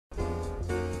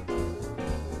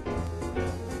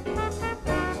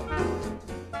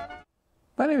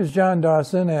name is John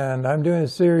Dawson, and I'm doing a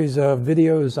series of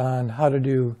videos on how to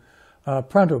do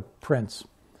Pronto prints.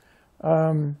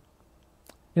 In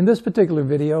this particular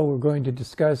video, we're going to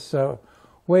discuss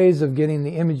ways of getting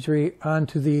the imagery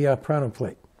onto the Pronto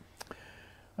plate.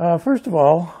 First of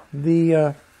all,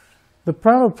 the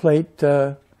Pronto plate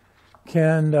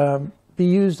can be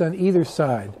used on either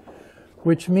side,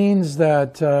 which means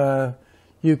that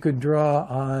you could draw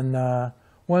on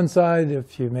one side.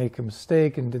 If you make a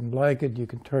mistake and didn't like it, you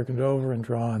can turn it over and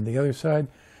draw on the other side.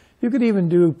 You could even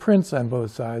do prints on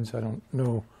both sides. I don't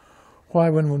know why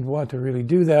one would want to really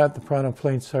do that. The Pronto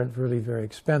plates aren't really very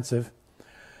expensive.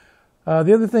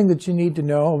 The other thing that you need to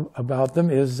know about them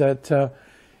is that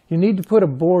you need to put a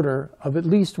border of at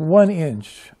least 1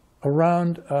 inch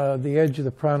around the edge of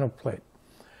the Pronto plate.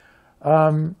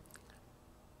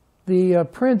 The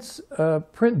prints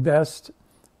print best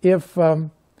if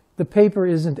the paper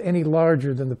isn't any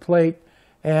larger than the plate,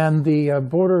 and the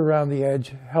border around the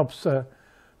edge helps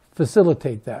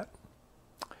facilitate that.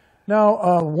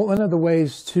 Now, one of the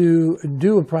ways to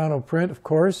do a Pronto print, of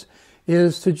course,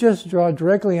 is to just draw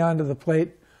directly onto the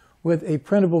plate with a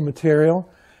printable material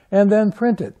and then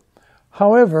print it.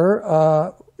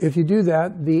 However, if you do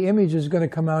that, the image is going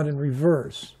to come out in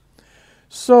reverse.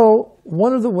 So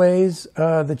one of the ways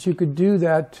that you could do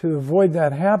that to avoid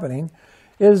that happening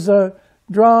is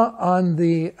draw on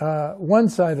the one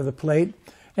side of the plate,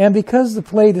 and because the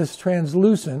plate is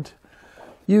translucent,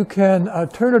 you can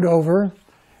turn it over,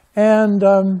 and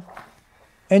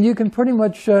you can pretty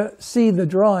much see the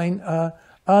drawing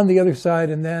on the other side,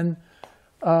 and then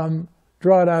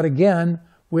draw it out again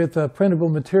with printable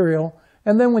material,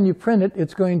 and then when you print it,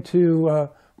 it's going to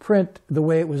print the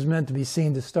way it was meant to be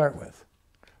seen to start with.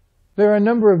 There are a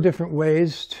number of different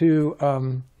ways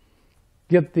to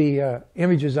get the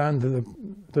images onto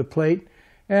the plate,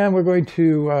 and we're going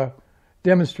to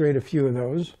demonstrate a few of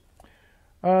those.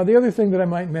 The other thing that I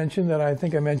might mention, that I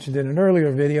think I mentioned in an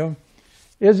earlier video,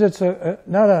 is it's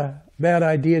not a bad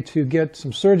idea to get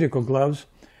some surgical gloves.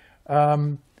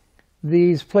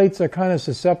 These plates are kind of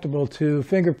susceptible to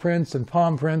fingerprints and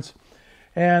palm prints,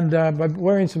 and by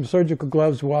wearing some surgical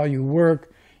gloves while you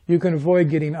work, you can avoid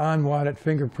getting unwanted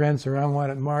fingerprints or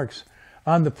unwanted marks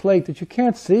on the plate that you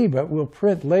can't see but will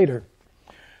print later.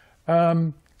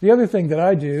 The other thing that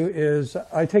I do is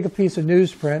I take a piece of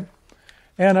newsprint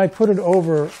and I put it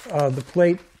over the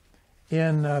plate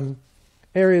in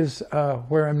areas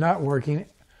where I'm not working,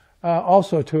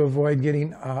 also to avoid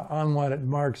getting unwanted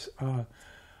marks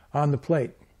on the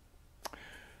plate.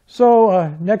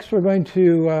 So next we're going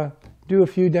to do a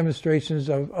few demonstrations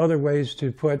of other ways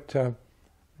to put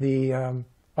the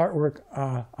artwork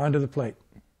onto the plate.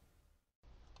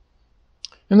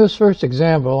 In this first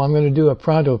example, I'm going to do a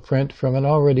Pronto print from an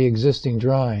already existing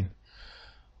drawing.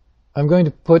 I'm going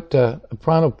to put a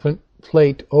Pronto print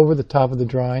plate over the top of the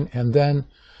drawing, and then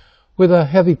with a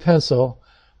heavy pencil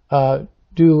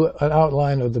do an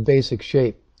outline of the basic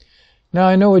shape. Now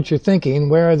I know what you're thinking,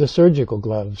 where are the surgical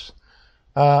gloves?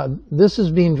 This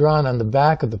is being drawn on the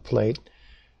back of the plate,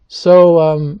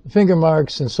 so finger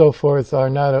marks and so forth are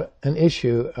not an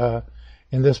issue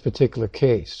in this particular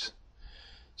case.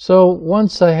 So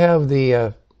once I have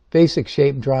the basic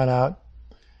shape drawn out,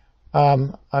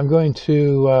 I'm going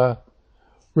to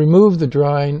remove the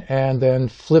drawing and then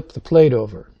flip the plate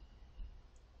over.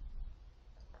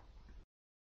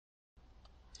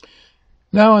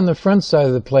 Now on the front side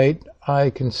of the plate,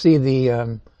 I can see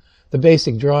the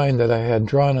basic drawing that I had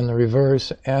drawn in the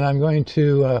reverse, and I'm going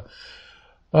to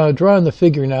draw in the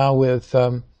figure now with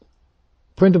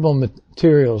printable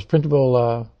materials,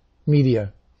 printable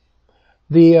media.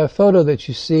 The photo that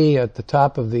you see at the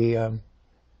top of the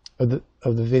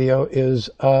video is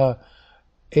a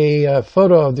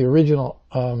photo of the original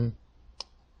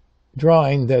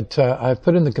drawing that I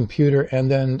put in the computer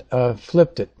and then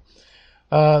flipped it.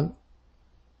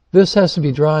 This has to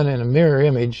be drawn in a mirror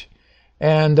image,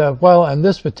 and while on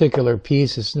this particular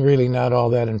piece it's really not all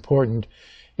that important,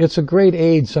 it's a great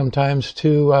aid sometimes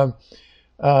to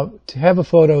have a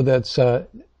photo that's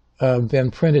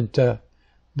been printed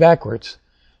backwards,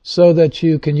 so that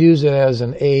you can use it as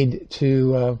an aid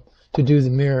to do the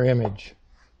mirror image.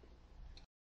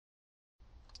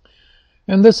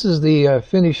 And this is the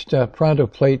finished Pronto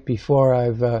plate before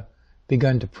I've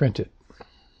begun to print it.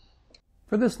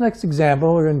 For this next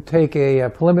example, we're going to take a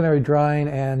preliminary drawing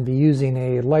and be using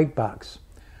a light box.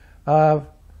 For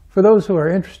those who are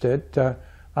interested,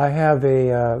 I have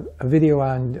a video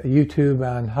on YouTube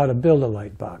on how to build a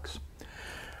light box.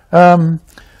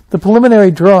 The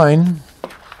preliminary drawing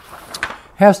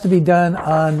has to be done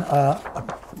on a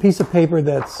piece of paper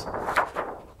that's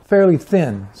fairly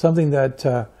thin, something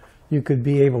that you could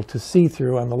be able to see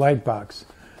through on the light box.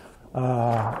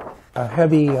 A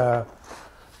heavy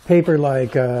paper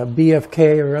like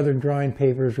BFK or other drawing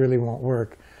papers really won't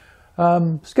work.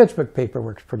 Sketchbook paper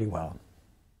works pretty well.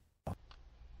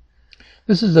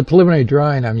 This is the preliminary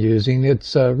drawing I'm using.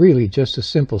 It's really just a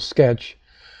simple sketch.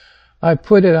 I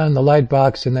put it on the light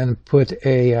box and then put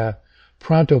a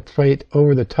Pronto plate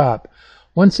over the top.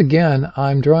 Once again,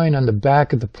 I'm drawing on the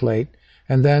back of the plate,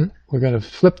 and then we're going to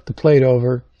flip the plate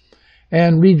over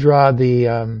and redraw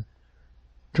the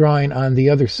drawing on the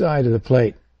other side of the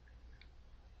plate.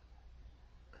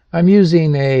 I'm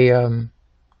using a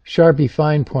Sharpie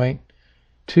fine point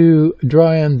to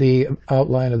draw in the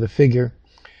outline of the figure,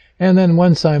 and then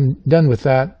once I'm done with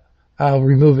that, I'll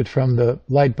remove it from the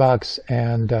light box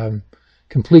and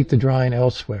complete the drawing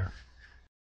elsewhere.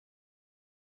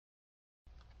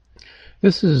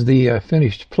 This is the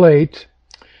finished plate,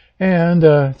 and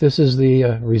this is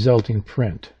the resulting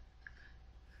print.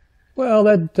 Well,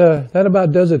 that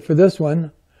about does it for this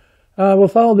one. We'll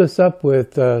follow this up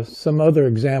with some other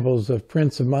examples of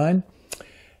prints of mine,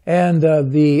 and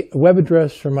the web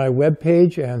address for my web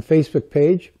page and Facebook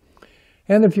page.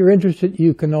 And if you're interested,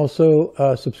 you can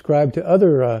also subscribe to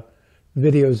other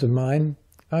videos of mine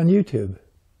on YouTube.